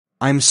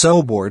I'm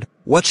so bored,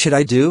 what should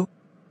I do?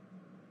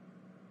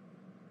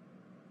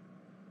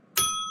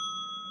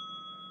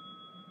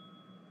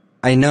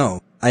 I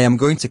know, I am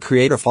going to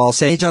create a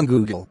false age on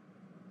Google.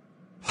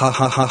 Ha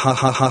ha ha ha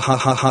ha ha ha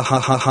ha ha ha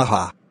ha ha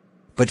ha.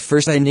 But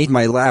first I need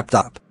my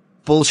laptop.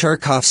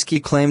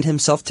 Sharkowski claimed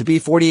himself to be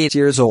 48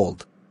 years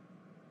old.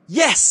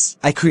 Yes!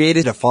 I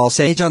created a false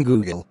age on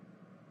Google.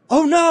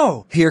 Oh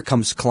no! Here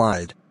comes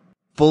Clyde.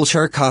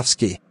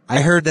 Sharkowski,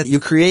 I heard that you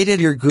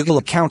created your Google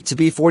account to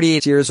be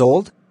 48 years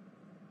old?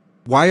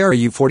 Why are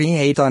you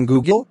 48 on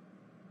Google?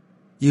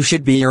 You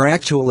should be your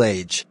actual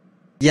age.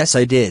 Yes,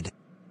 I did.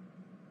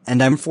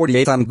 And I'm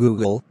 48 on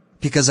Google,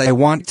 because I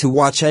want to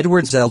watch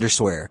Edward's Elder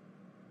Swear.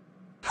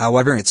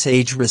 However, it's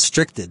age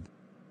restricted.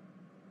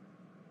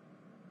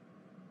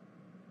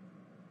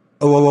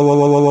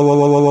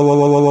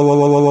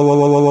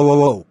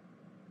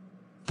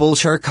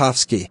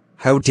 Sharkowski,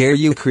 how dare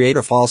you create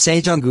a false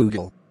age on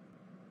Google?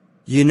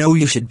 You know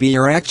you should be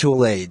your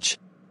actual age.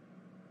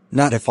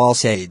 Not a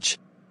false age.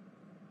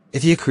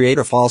 If you create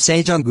a false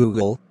age on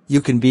Google, you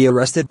can be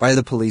arrested by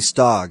the police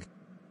dog.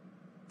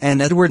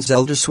 And Edward's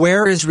Elder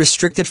Swear is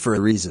restricted for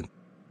a reason.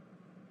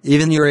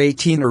 Even you're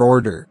 18 or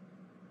older.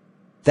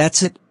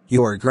 That's it,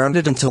 you are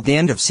grounded until the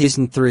end of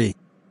Season 3.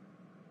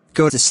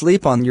 Go to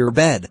sleep on your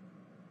bed.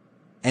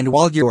 And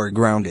while you are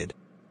grounded,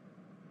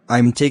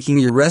 I'm taking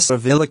your rest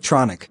of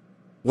electronic.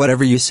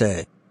 Whatever you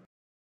say.